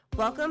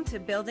Welcome to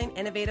Building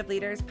Innovative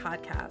Leaders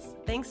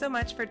podcast. Thanks so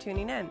much for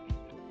tuning in.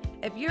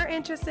 If you're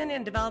interested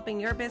in developing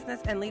your business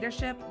and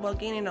leadership while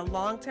gaining a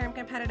long-term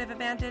competitive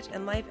advantage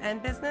in life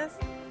and business,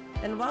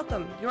 then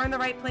welcome. You're in the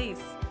right place.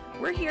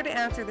 We're here to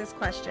answer this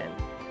question.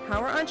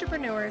 How are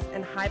entrepreneurs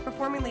and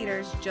high-performing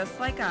leaders just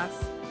like us,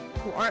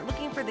 who aren't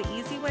looking for the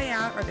easy way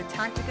out or the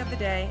tactic of the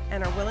day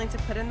and are willing to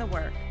put in the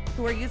work,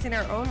 who are using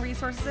our own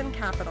resources and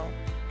capital,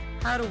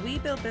 how do we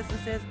build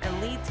businesses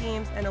and lead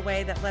teams in a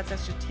way that lets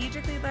us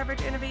strategically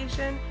leverage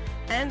innovation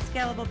and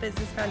scalable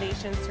business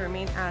foundations to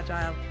remain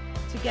agile,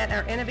 to get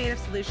our innovative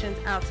solutions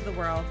out to the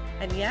world,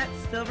 and yet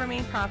still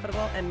remain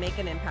profitable and make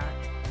an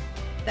impact?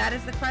 That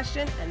is the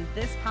question, and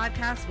this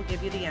podcast will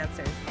give you the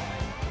answers.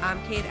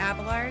 I'm Kate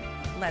Abelard.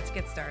 Let's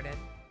get started.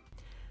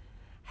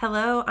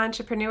 Hello,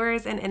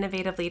 entrepreneurs and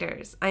innovative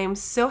leaders. I am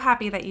so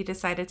happy that you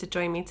decided to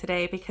join me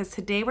today because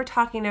today we're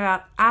talking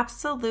about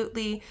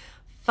absolutely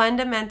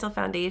fundamental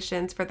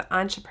foundations for the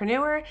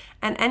entrepreneur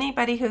and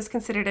anybody who's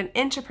considered an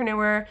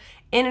entrepreneur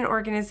in an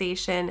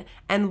organization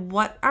and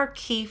what our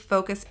key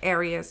focus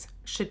areas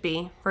should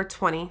be for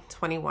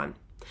 2021.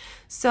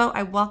 So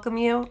I welcome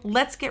you.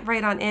 Let's get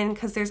right on in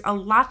because there's a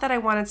lot that I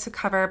wanted to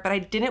cover, but I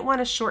didn't want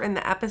to shorten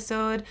the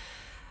episode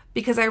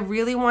because I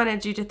really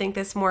wanted you to think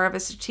this more of a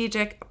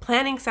strategic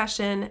planning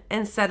session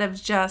instead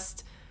of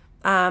just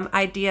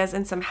ideas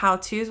and some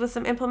how-tos with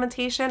some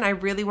implementation. I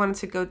really wanted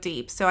to go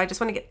deep. So I just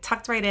want to get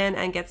tucked right in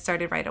and get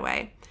started right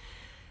away.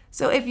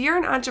 So if you're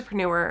an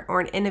entrepreneur or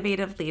an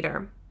innovative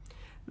leader,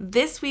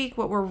 this week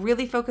what we're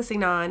really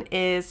focusing on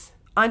is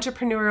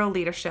entrepreneurial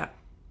leadership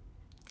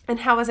and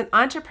how as an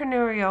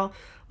entrepreneurial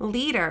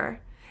leader,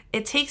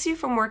 it takes you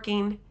from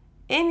working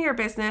in your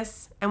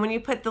business, and when you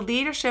put the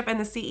leadership and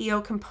the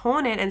CEO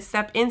component and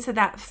step into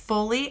that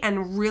fully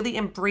and really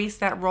embrace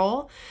that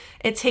role,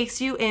 it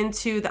takes you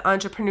into the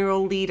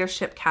entrepreneurial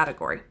leadership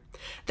category.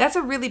 That's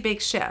a really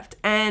big shift,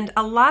 and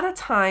a lot of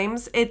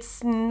times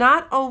it's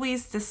not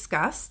always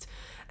discussed,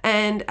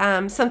 and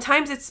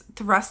sometimes it's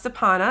thrust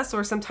upon us,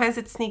 or sometimes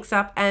it sneaks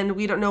up and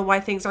we don't know why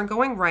things aren't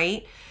going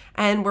right.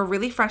 And we're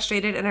really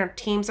frustrated and our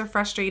teams are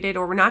frustrated,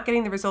 or we're not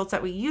getting the results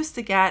that we used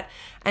to get.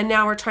 And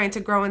now we're trying to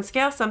grow and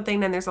scale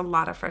something and there's a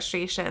lot of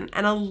frustration.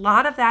 And a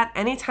lot of that,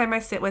 anytime I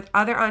sit with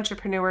other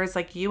entrepreneurs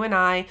like you and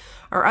I,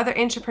 or other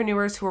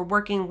entrepreneurs who are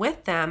working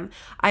with them,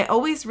 I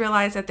always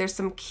realize that there's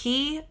some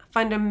key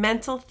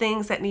fundamental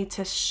things that need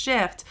to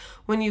shift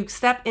when you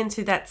step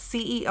into that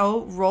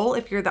CEO role,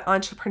 if you're the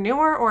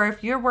entrepreneur, or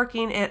if you're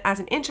working as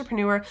an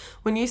entrepreneur,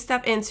 when you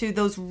step into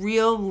those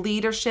real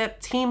leadership,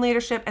 team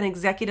leadership, and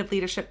executive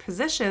leadership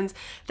positions,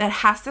 that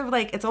has to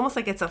it's almost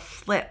like it's a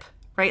flip,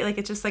 right? Like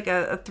it's just like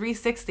a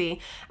 360.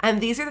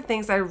 And these are the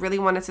things that I really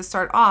wanted to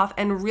start off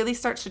and really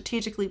start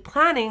strategically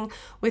planning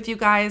with you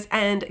guys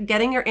and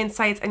getting your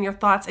insights and your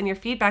thoughts and your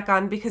feedback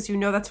on, because you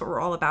know that's what we're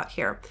all about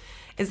here.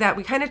 Is that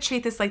we kind of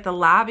treat this like the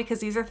lab, because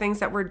these are things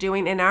that we're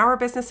doing in our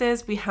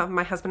businesses.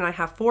 My husband and I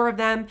have 4 of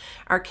them.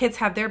 Our kids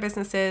have their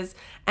businesses.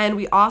 And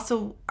we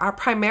also, our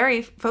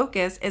primary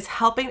focus is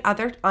helping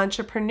other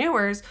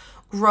entrepreneurs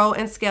grow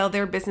and scale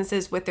their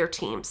businesses with their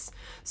teams.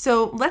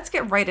 So let's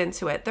get right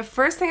into it. The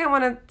first thing I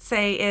want to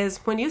say is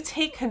when you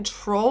take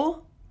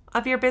control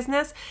of your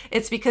business,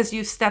 it's because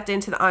you've stepped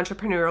into the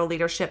entrepreneurial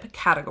leadership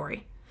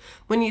category.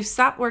 When you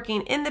stop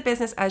working in the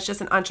business as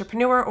just an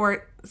entrepreneur,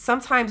 or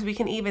sometimes we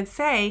can even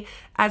say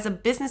as a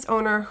business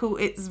owner who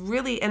is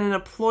really in an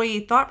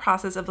employee thought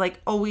process of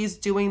always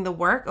doing the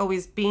work,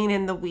 always being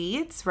in the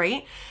weeds,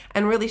 right?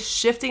 And really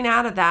shifting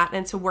out of that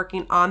into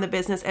working on the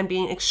business and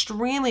being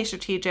extremely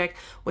strategic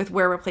with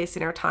where we're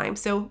placing our time.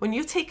 So when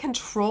you take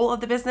control of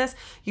the business,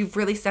 you've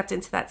really stepped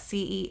into that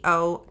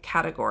CEO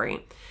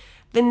category.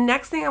 The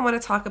next thing I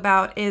want to talk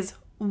about is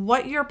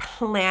what you're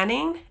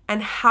planning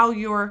and how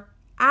you're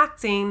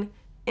acting,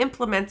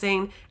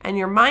 implementing, and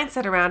your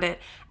mindset around it.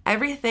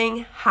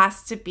 Everything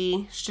has to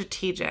be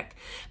strategic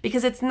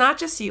because it's not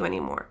just you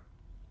anymore.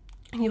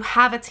 You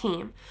have a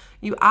team.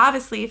 You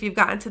obviously, if you've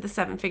gotten to the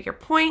 7-figure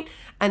point,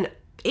 an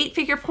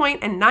 8-figure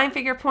point, and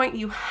 9-figure point,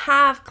 you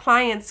have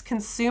clients,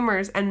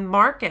 consumers, and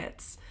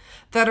markets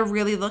that are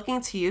really looking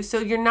to you. So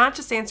you're not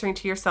just answering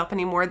to yourself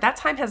anymore. That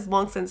time has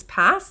long since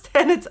passed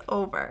and it's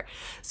over.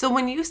 So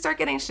when you start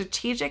getting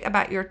strategic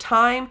about your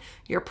time,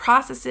 your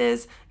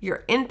processes,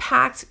 your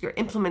impact, your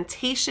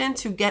implementation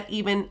to get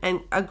even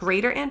a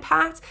greater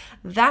impact,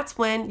 that's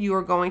when you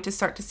are going to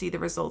start to see the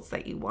results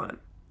that you want.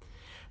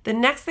 The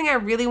next thing I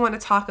really want to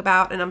talk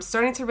about, and I'm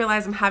starting to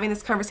realize I'm having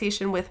this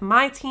conversation with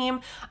my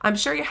team. I'm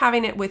sure you're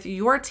having it with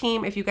your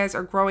team if you guys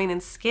are growing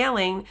and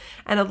scaling.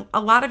 And a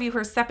lot of you who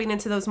are stepping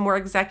into those more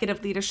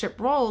executive leadership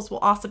roles will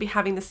also be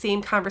having the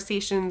same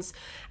conversations,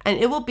 and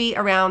it will be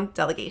around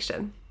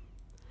delegation.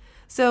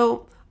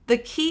 So the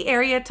key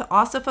area to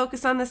also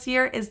focus on this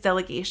year is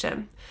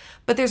delegation.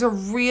 But there's a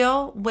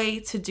real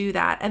way to do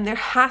that. And there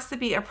has to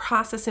be a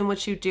process in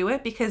which you do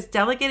it, because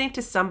delegating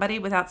to somebody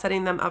without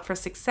setting them up for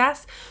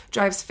success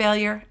drives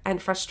failure and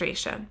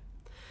frustration.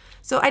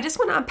 So I just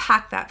want to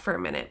unpack that for a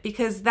minute,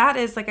 because that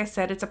is, like I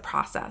said, it's a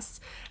process.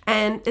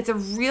 And it's a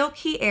real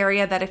key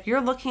area that if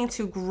you're looking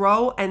to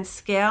grow and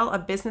scale a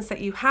business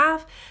that you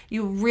have,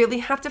 you really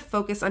have to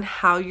focus on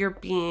how you're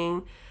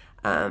being,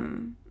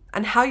 and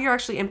how you're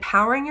actually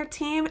empowering your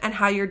team and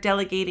how you're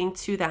delegating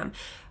to them.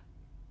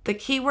 The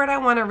key word I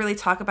want to really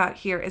talk about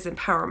here is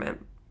empowerment.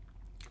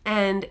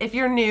 And if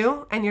you're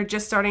new and you're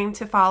just starting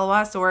to follow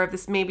us, or if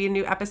this may be a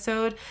new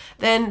episode,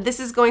 then this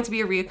is going to be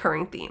a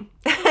reoccurring theme.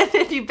 And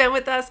if you've been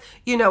with us,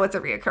 you know it's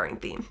a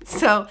reoccurring theme.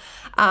 So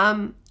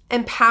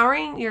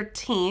empowering your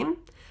team,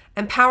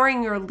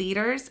 empowering your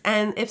leaders.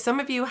 And if some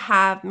of you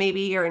have,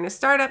 maybe you're in a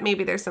startup,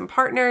 maybe there's some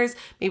partners,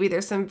 maybe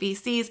there's some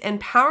VCs,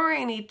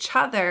 empowering each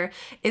other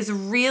is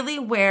really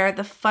where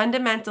the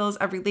fundamentals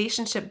of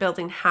relationship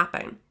building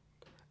happen.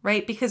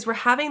 Right? Because we're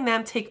having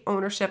them take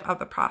ownership of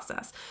the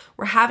process.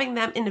 We're having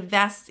them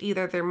invest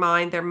either their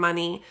mind, their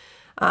money,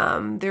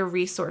 their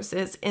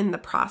resources in the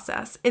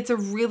process. It's a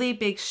really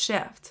big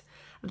shift.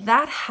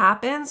 That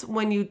happens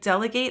when you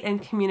delegate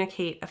and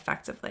communicate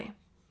effectively.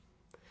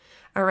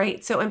 All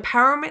right. So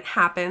empowerment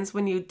happens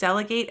when you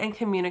delegate and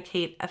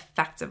communicate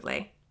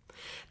effectively.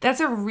 That's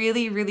a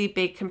really, really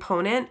big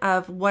component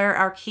of where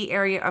our key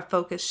area of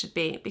focus should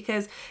be.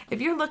 Because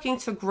if you're looking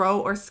to grow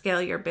or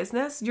scale your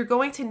business, you're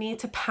going to need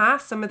to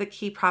pass some of the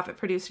key profit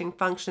producing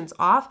functions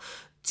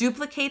off,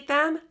 duplicate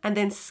them, and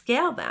then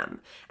scale them.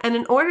 And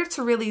in order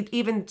to really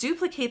even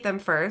duplicate them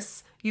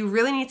first, you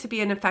really need to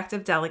be an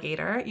effective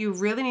delegator. You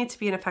really need to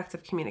be an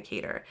effective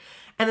communicator.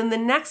 And then the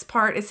next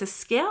part is to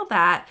scale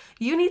that.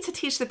 You need to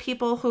teach the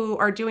people who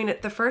are doing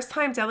it the first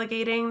time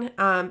delegating,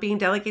 being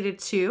delegated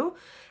to,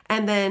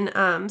 and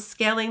then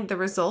scaling the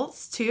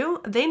results too.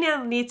 They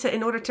now need to,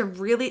 in order to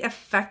really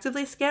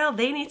effectively scale,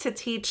 they need to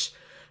teach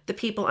the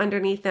people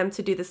underneath them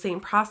to do the same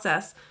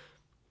process.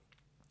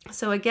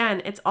 So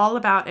again, it's all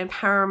about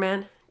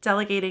empowerment,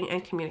 delegating,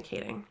 and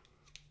communicating.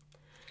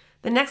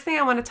 The next thing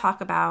I want to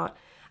talk about,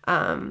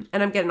 and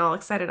I'm getting all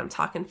excited, I'm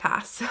talking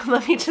fast, so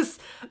let me just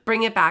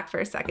bring it back for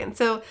a second.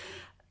 So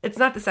it's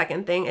not the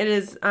second thing. It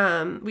is,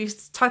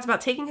 we've talked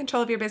about taking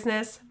control of your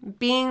business,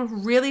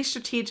 being really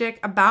strategic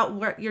about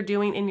what you're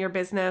doing in your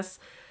business,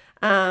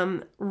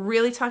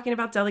 really talking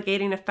about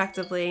delegating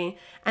effectively.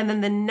 And then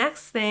the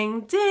next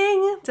thing,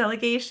 ding,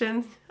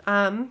 delegation.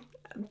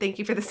 Thank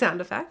you for the sound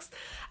effects.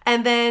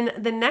 And then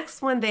the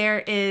next one there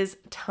is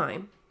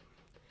time.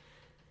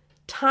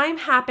 Time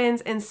happens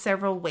in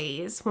several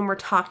ways when we're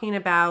talking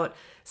about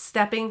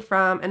stepping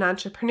from an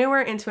entrepreneur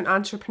into an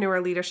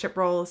entrepreneur leadership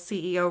role,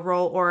 CEO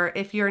role, or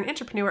if you're an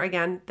entrepreneur,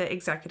 again, the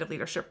executive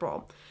leadership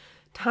role.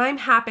 Time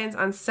happens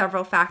on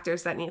several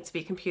factors that need to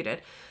be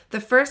computed. The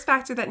first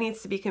factor that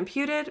needs to be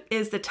computed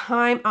is the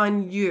time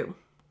on you,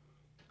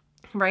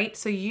 right?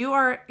 So you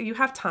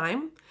have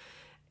time,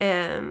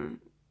 and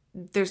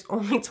there's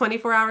only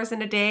 24 hours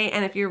in a day.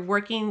 And if you're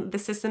working the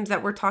systems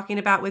that we're talking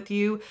about with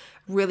you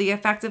really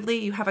effectively,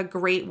 you have a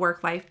great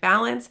work-life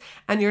balance,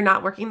 and you're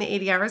not working the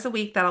 80 hours a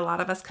week that a lot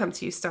of us come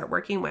to you start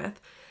working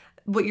with.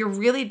 What you're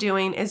really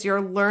doing is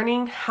you're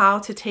learning how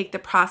to take the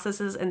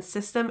processes and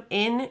system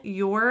in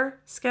your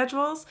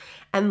schedules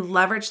and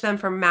leverage them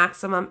for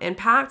maximum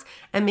impact,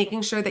 and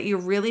making sure that you're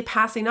really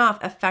passing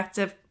off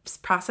effective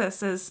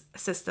processes,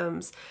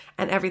 systems,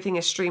 and everything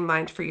is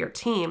streamlined for your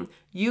team.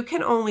 You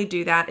can only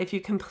do that if you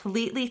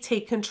completely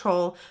take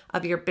control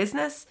of your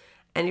business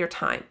and your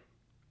time.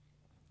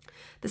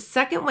 The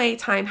second way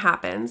time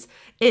happens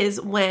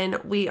is when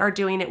we are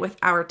doing it with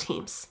our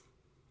teams,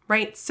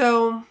 right?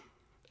 So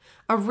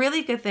a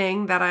really good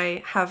thing that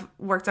I have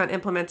worked on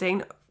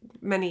implementing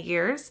many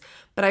years,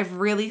 but I've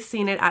really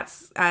seen it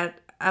at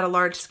a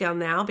large scale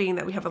now, being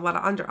that we have a lot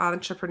of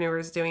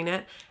entrepreneurs doing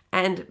it,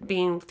 and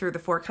being through the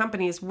 4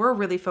 companies, we're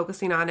really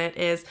focusing on it,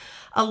 is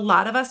a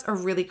lot of us are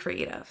really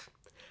creative.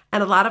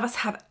 And a lot of us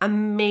have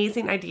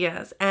amazing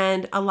ideas,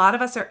 and a lot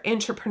of us are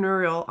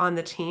entrepreneurial on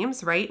the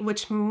teams, right?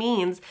 Which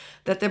means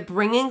that they're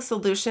bringing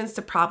solutions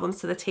to problems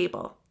to the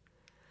table.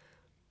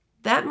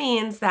 That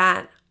means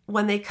that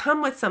when they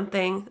come with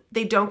something,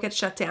 they don't get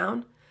shut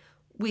down.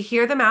 We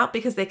hear them out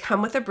because they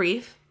come with a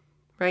brief,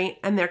 right?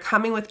 And they're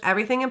coming with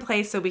everything in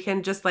place, so we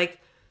can just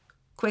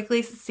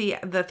quickly see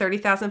the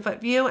 30,000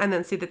 foot view, and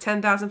then see the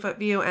 10,000 foot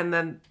view, and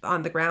then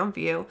on the ground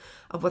view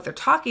of what they're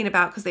talking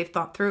about, because they've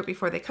thought through it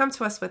before they come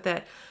to us with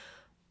it.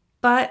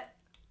 But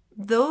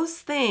those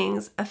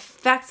things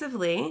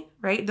effectively,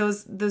 right?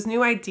 Those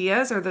new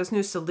ideas, or those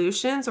new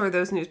solutions, or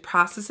those new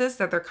processes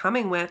that they're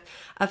coming with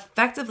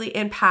effectively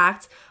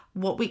impact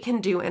what we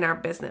can do in our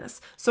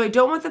business. So I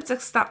don't want them to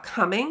stop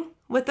coming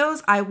with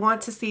those. I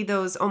want to see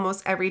those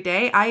almost every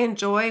day. I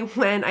enjoy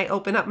when I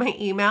open up my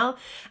email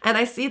and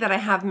I see that I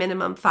have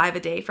minimum 5 a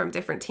day from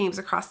different teams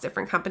across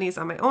different companies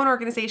on my own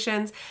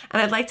organizations.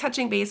 And I like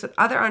touching base with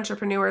other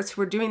entrepreneurs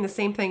who are doing the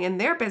same thing in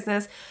their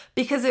business,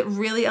 because it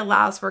really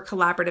allows for a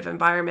collaborative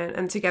environment,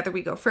 and together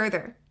we go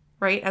further,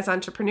 right, as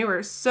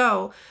entrepreneurs.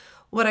 So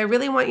what I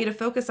really want you to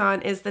focus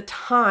on is the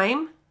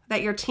time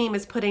that your team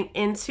is putting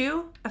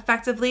into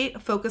effectively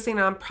focusing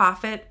on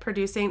profit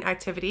producing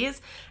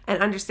activities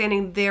and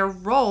understanding their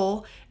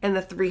role in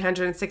the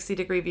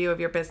 360-degree view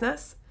of your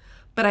business.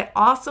 But I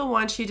also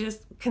want you to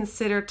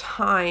consider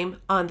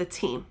time on the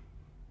team.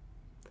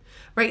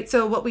 Right?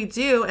 So what we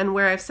do, and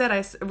where I've said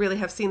I really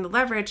have seen the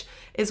leverage,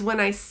 is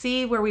when I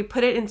see where we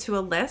put it into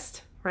a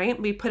list,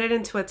 right? We put it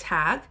into a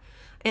tag,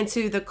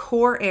 into the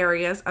core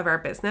areas of our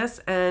business.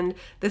 And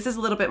this is a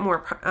little bit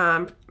more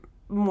of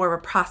a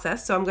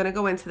process. So I'm going to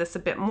go into this a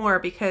bit more,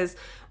 because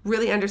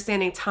really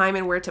understanding time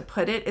and where to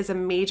put it is a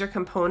major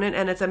component,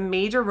 and it's a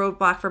major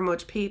roadblock for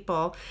most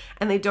people.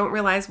 And they don't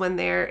realize when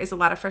there is a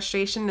lot of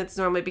frustration, it's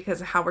normally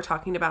because of how we're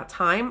talking about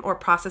time or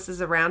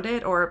processes around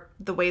it, or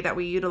the way that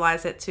we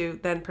utilize it to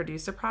then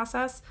produce a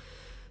process.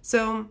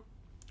 So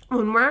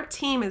when our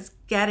team is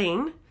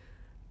getting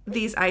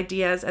these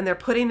ideas and they're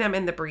putting them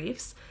in the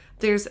briefs,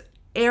 there's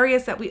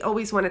areas that we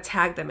always want to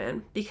tag them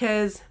in,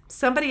 because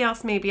somebody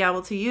else may be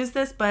able to use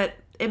this, but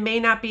it may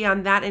not be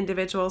on that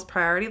individual's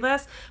priority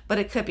list, but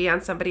it could be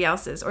on somebody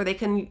else's, or they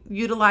can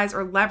utilize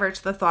or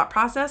leverage the thought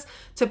process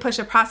to push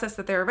a process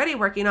that they're already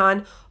working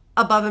on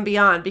above and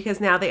beyond,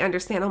 because now they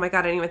understand, oh my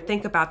God, I didn't even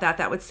think about that.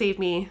 That would save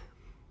me.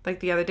 Like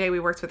the other day we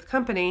worked with a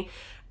company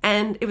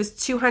and it was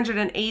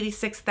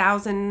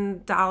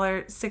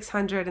 $286,000,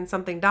 600 and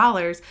something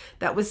dollars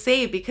that was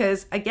saved,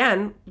 because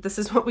again, this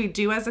is what we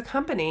do as a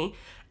company.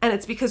 And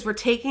it's because we're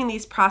taking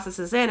these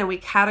processes in and we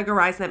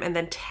categorize them and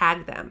then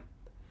tag them.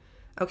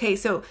 Okay,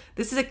 so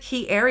this is a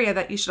key area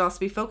that you should also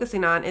be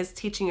focusing on, is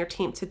teaching your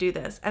team to do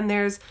this. And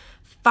there's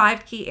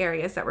 5 key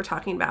areas that we're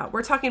talking about.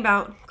 We're talking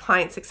about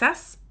client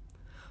success,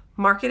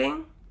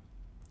 marketing,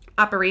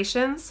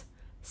 operations,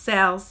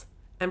 sales,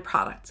 and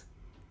product.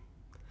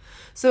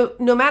 So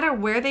no matter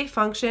where they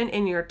function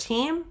in your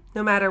team,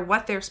 no matter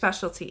what their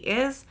specialty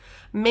is,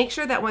 make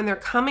sure that when they're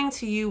coming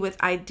to you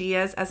with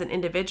ideas as an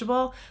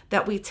individual,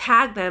 that we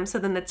tag them so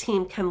then the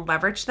team can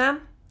leverage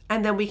them,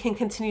 and then we can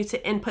continue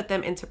to input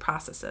them into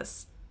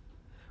processes,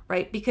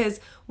 right?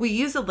 Because we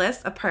use a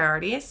list of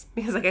priorities,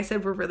 because like I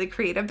said, we're really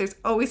creative. There's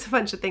always a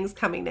bunch of things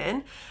coming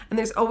in, and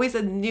there's always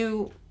a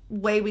new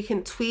way we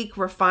can tweak,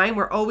 refine.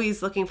 We're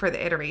always looking for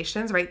the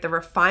iterations, right? The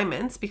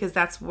refinements, because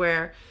that's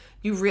where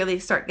you really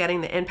start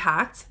getting the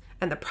impact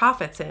and the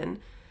profits in.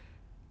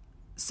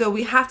 So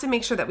we have to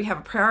make sure that we have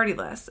a priority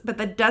list, but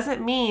that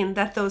doesn't mean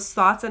that those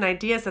thoughts and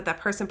ideas that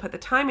person put the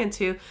time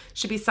into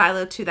should be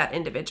siloed to that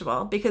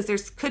individual,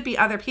 because could be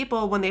other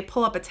people when they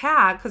pull up a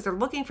tag because they're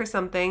looking for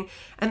something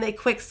and they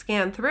quick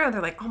scan through and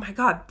they're like, oh my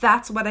God,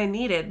 that's what I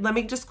needed. Let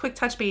me just quick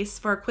touch base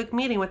for a quick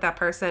meeting with that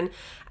person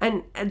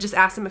and just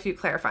ask them a few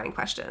clarifying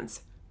questions,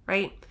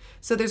 right?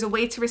 So there's a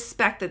way to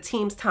respect the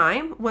team's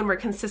time when we're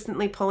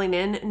consistently pulling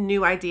in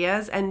new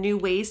ideas and new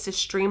ways to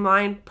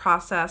streamline,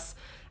 process,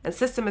 and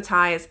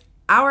systematize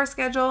our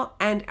schedule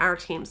and our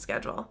team's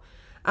schedule.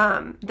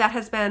 That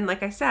has been,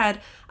 like I said,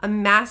 a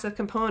massive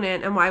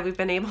component and why we've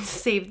been able to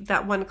save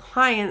that one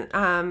client.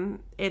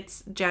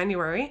 It's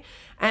January,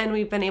 and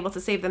we've been able to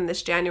save them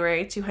this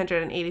January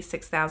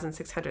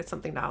 $286,600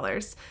 something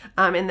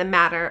in the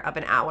matter of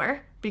an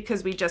hour,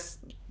 because we just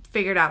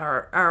figured out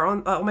our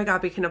own, oh my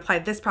God, we can apply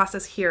this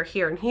process here,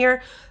 here, and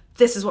here.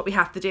 This is what we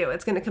have to do.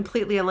 It's going to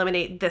completely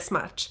eliminate this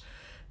much.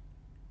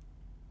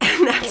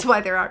 And that's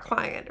why they're our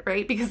client,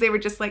 right? Because they were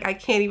just like, I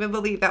can't even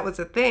believe that was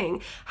a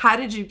thing. How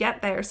did you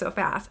get there so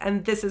fast?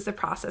 And this is the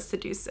process to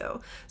do so.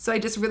 So I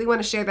just really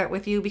want to share that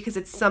with you, because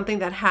it's something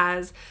that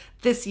has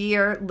this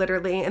year,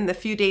 literally in the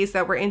few days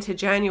that we're into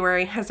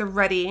January, has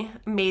already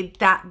made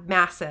that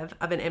massive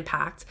of an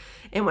impact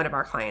in one of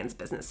our clients'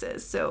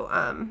 businesses. So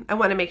I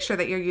want to make sure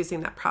that you're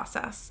using that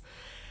process.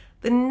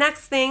 The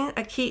next thing,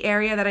 a key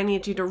area that I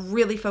need you to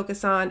really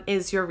focus on,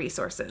 is your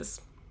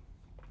resources.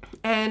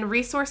 And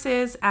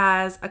resources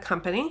as a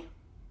company,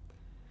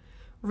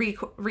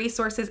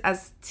 resources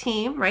as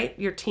team, right?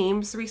 Your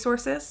team's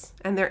resources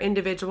and their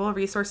individual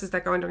resources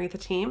that go underneath the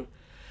team,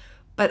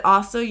 but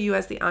also you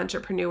as the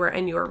entrepreneur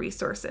and your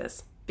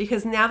resources.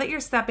 Because now that you're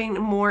stepping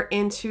more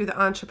into the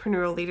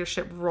entrepreneurial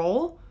leadership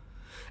role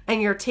and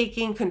you're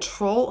taking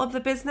control of the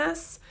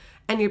business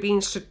and you're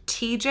being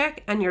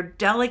strategic and you're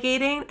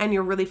delegating and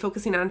you're really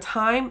focusing on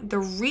time, the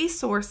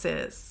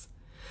resources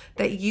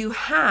that you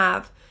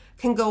have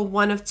can go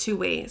one of two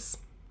ways.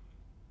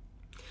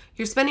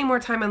 You're spending more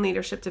time on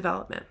leadership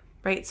development,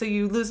 right? So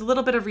you lose a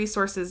little bit of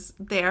resources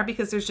there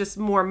because there's just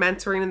more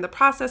mentoring in the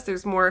process.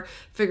 There's more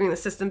figuring the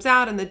systems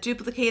out and the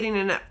duplicating.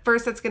 And at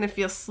first that's going to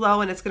feel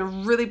slow and it's going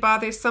to really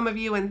bother some of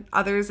you, and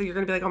others you're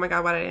going to be like, oh my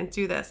God, why did I didn't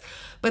do this?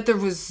 But the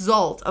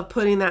result of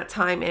putting that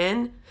time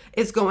in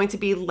is going to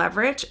be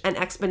leverage and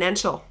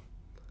exponential.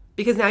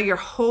 Because now your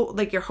whole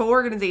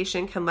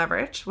organization can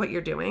leverage what you're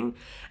doing,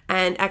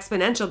 and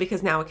exponential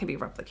because now it can be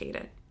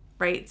replicated.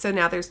 Right? So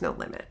now there's no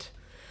limit.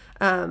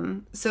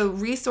 So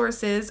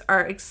resources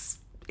are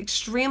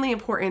extremely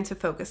important to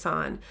focus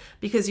on,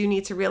 because you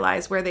need to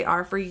realize where they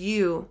are for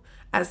you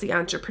as the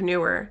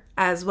entrepreneur,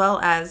 as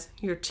well as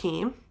your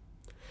team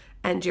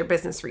and your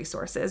business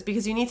resources,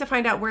 because you need to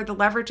find out where the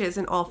leverage is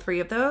in all three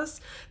of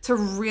those to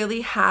really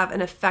have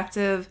an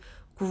effective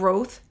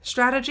growth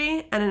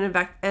strategy, and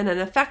an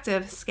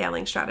effective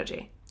scaling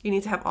strategy. You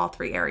need to have all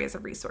 3 areas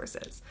of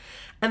resources.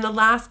 And the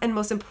last and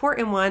most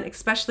important one,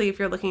 especially if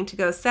you're looking to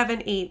go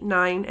 7, 8,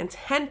 9, and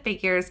 10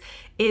 figures,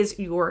 is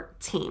your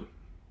team.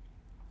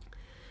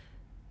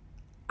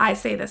 I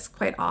say this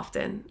quite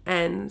often,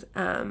 and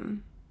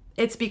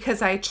it's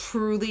because I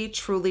truly,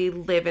 truly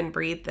live and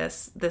breathe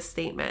this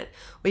statement.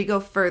 We go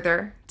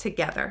further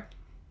together.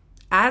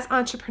 As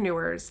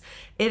entrepreneurs,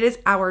 it is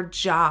our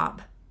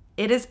job,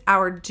 it is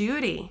our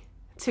duty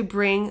to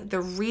bring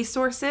the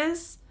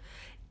resources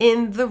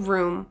in the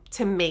room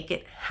to make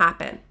it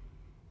happen.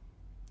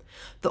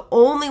 The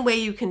only way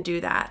you can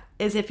do that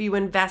is if you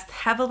invest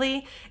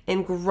heavily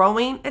in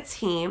growing a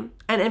team.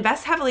 And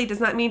invest heavily does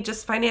not mean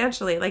just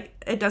financially. Like,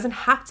 it doesn't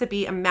have to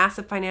be a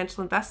massive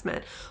financial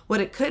investment.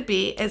 What it could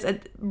be is a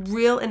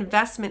real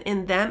investment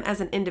in them as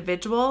an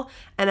individual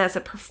and as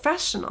a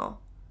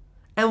professional,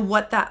 and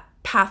what that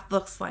path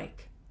looks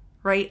like,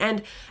 right?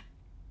 And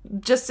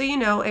just so you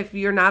know, if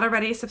you're not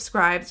already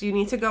subscribed, you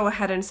need to go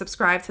ahead and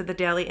subscribe to the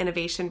Daily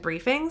Innovation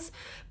Briefings,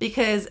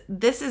 because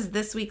this is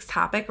this week's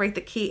topic, right?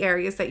 The key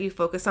areas that you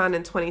focus on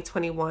in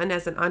 2021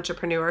 as an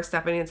entrepreneur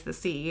stepping into the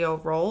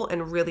CEO role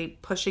and really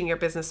pushing your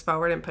business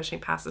forward and pushing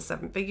past the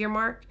 7-figure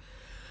mark.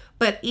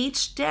 But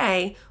each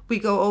day we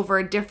go over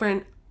a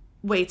different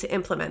way to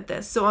implement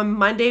this. So on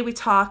Monday, we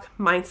talk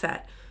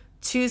mindset.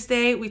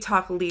 Tuesday, we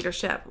talk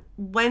leadership.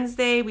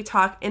 Wednesday, we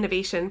talk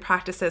innovation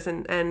practices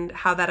and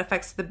how that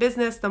affects the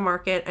business, the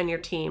market, and your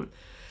team.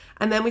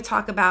 And then we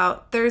talk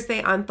about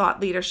Thursday on thought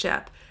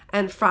leadership,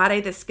 and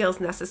Friday, the skills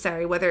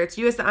necessary, whether it's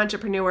you as the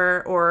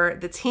entrepreneur or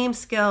the team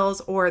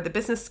skills or the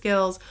business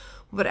skills,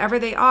 whatever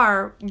they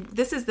are.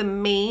 This is the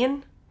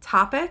main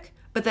topic,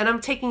 but then I'm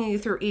taking you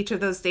through each of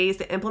those days,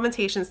 the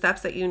implementation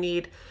steps that you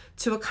need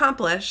to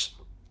accomplish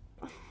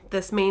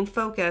this main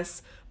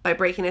focus, by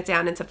breaking it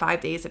down into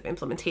 5 days of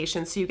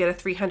implementation. So you get a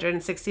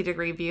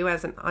 360-degree view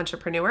as an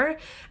entrepreneur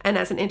and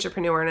as an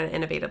intrapreneur and an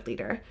innovative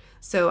leader.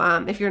 So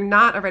if you're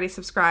not already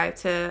subscribed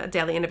to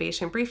Daily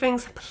Innovation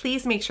Briefings,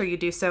 please make sure you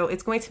do so.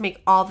 It's going to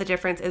make all the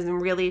difference in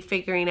really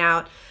figuring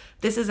out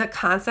this is a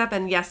concept.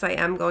 And yes, I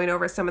am going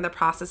over some of the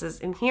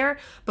processes in here,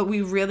 but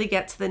we really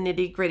get to the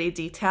nitty-gritty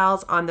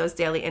details on those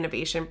Daily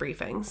Innovation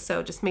Briefings.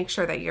 So just make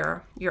sure that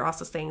you're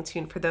also staying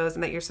tuned for those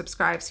and that you're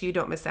subscribed so you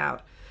don't miss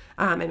out.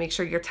 And make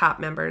sure your top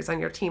members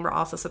on your team are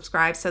also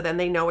subscribed, so then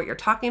they know what you're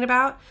talking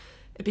about.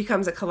 It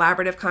becomes a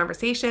collaborative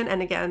conversation,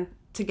 and again,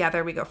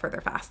 together we go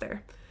further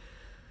faster.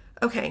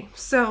 Okay,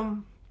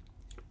 so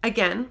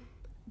again,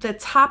 the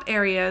top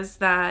areas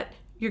that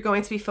you're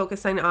going to be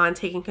focusing on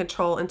taking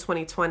control in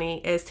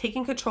 2020 is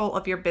taking control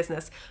of your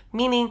business,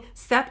 meaning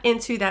step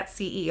into that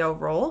CEO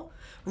role,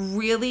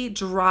 really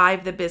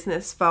drive the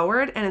business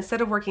forward, and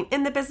instead of working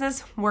in the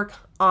business, work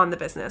on the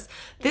business.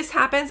 This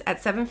happens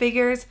at 7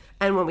 figures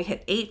and when we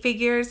hit 8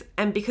 figures,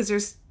 and because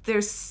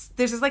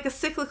there's like a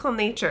cyclical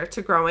nature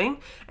to growing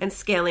and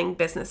scaling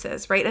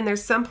businesses, right? And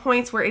there's some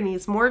points where it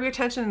needs more of your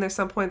attention and there's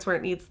some points where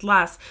it needs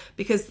less,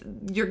 because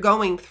you're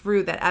going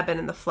through that ebb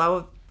and the flow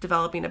of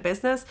developing a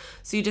business.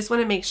 So you just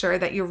want to make sure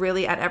that you're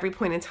really at every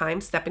point in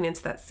time stepping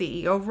into that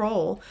CEO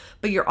role,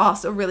 but you're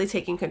also really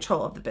taking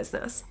control of the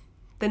business.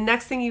 The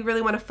next thing you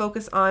really want to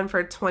focus on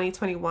for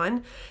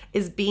 2021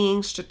 is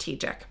being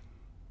strategic.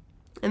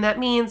 And that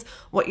means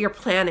what you're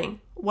planning,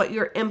 what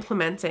you're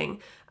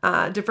implementing,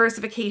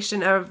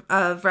 diversification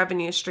of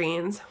revenue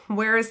streams.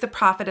 Where is the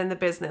profit in the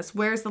business?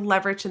 Where's the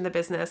leverage in the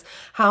business?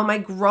 How am I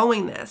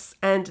growing this?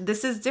 And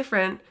this is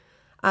different.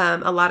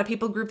 A lot of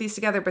people group these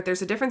together, but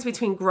there's a difference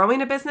between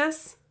growing a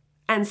business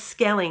and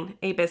scaling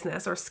a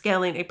business or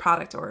scaling a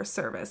product or a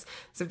service.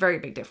 It's a very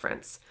big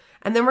difference.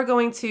 And then we're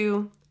going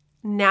to,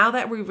 now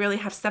that we really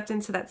have stepped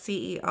into that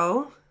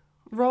CEO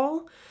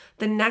role,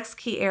 the next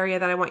key area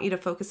that I want you to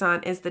focus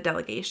on is the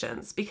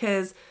delegations,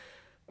 because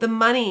the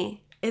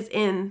money is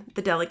in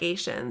the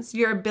delegations.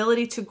 Your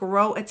ability to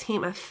grow a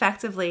team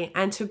effectively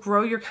and to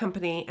grow your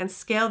company and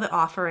scale the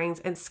offerings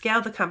and scale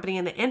the company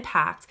and the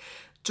impact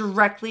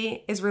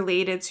directly is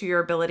related to your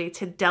ability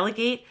to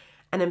delegate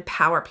and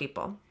empower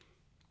people.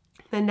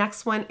 The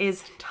next one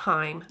is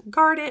time.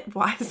 Guard it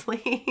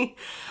wisely.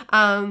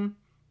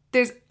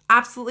 There's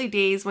absolutely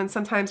days when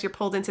sometimes you're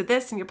pulled into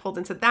this and you're pulled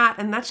into that,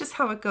 and that's just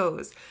how it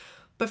goes.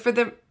 But for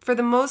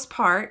the most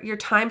part, your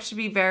time should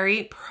be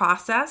very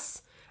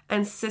process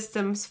and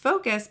systems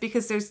focused,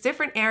 because there's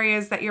different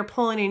areas that you're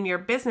pulling in your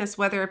business,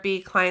 whether it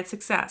be client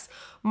success,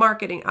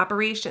 marketing,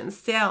 operations,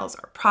 sales,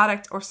 or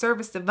product or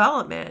service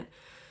development,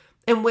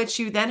 in which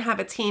you then have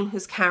a team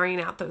who's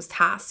carrying out those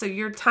tasks. So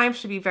your time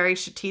should be very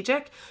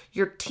strategic.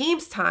 Your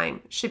team's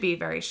time should be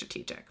very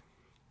strategic.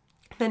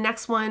 The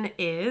next one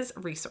is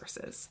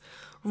resources.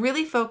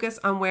 Really focus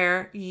on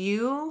where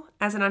you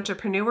as an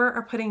entrepreneur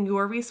are putting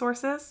your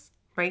resources,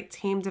 right?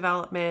 Team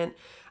development,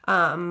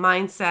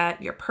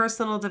 mindset, your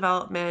personal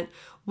development.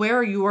 Where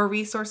are your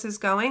resources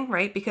going,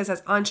 right? Because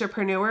as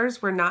entrepreneurs,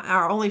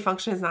 our only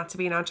function is not to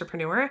be an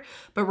entrepreneur,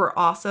 but we're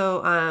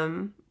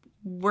also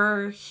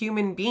we're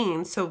human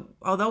beings. So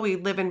although we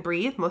live and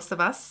breathe, most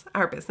of us,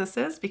 our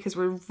businesses, because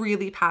we're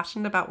really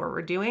passionate about what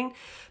we're doing,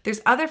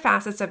 there's other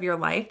facets of your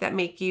life that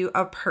make you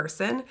a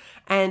person,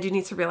 and you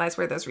need to realize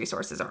where those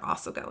resources are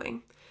also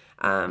going.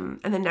 And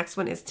the next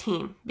one is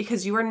team,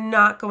 because you are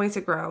not going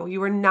to grow.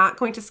 You are not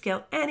going to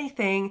scale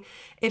anything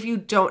if you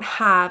don't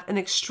have an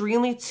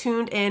extremely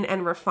tuned in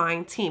and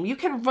refined team. You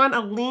can run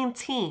a lean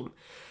team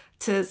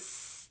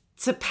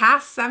to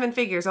pass 7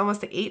 figures,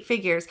 almost to 8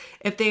 figures,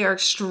 if they are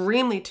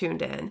extremely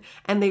tuned in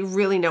and they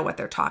really know what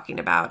they're talking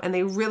about, and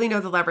they really know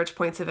the leverage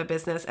points of a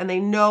business, and they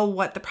know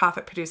what the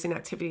profit producing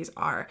activities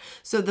are.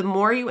 So the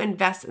more you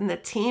invest in the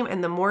team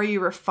and the more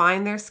you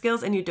refine their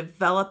skills and you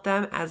develop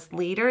them as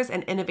leaders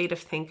and innovative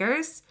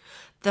thinkers,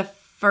 the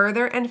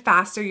further and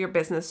faster your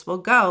business will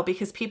go,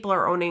 because people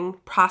are owning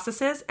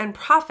processes and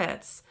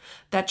profits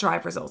that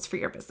drive results for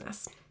your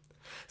business.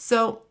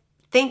 So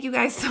thank you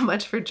guys so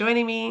much for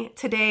joining me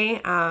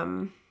today.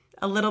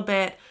 A little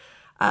bit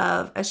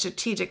of a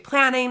strategic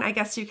planning, I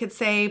guess you could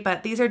say,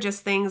 but these are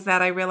just things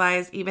that I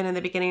realized even in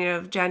the beginning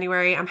of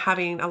January. I'm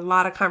having a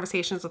lot of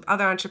conversations with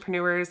other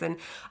entrepreneurs and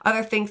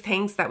other think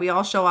tanks that we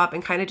all show up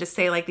and kind of just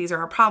say, like, these are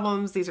our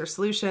problems, these are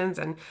solutions,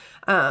 and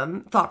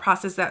thought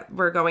process that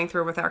we're going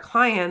through with our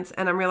clients.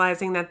 And I'm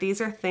realizing that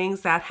these are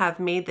things that have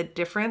made the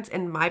difference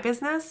in my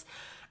business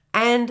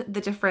and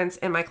the difference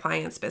in my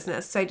client's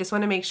business. So I just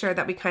want to make sure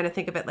that we kind of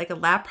think of it like a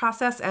lab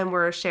process, and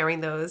we're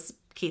sharing those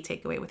key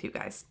takeaway with you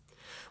guys.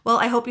 Well,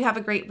 I hope you have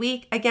a great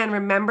week. Again,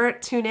 remember,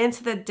 tune in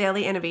to the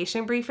daily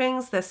innovation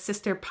briefings, the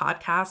sister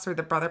podcast or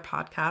the brother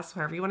podcast,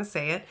 however you want to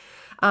say it.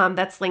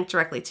 That's linked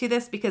directly to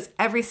this, because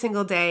every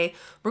single day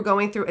we're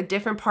going through a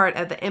different part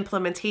of the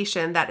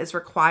implementation that is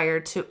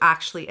required to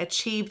actually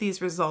achieve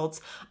these results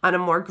on a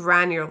more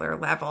granular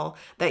level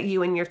that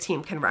you and your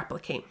team can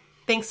replicate.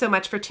 Thanks so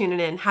much for tuning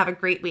in. Have a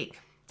great week.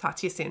 Talk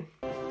to you soon.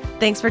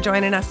 Thanks for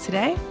joining us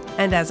today.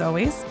 And as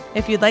always,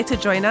 if you'd like to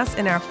join us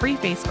in our free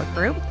Facebook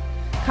group,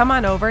 come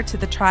on over to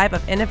the Tribe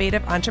of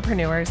Innovative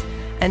Entrepreneurs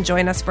and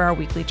join us for our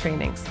weekly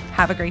trainings.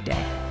 Have a great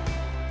day.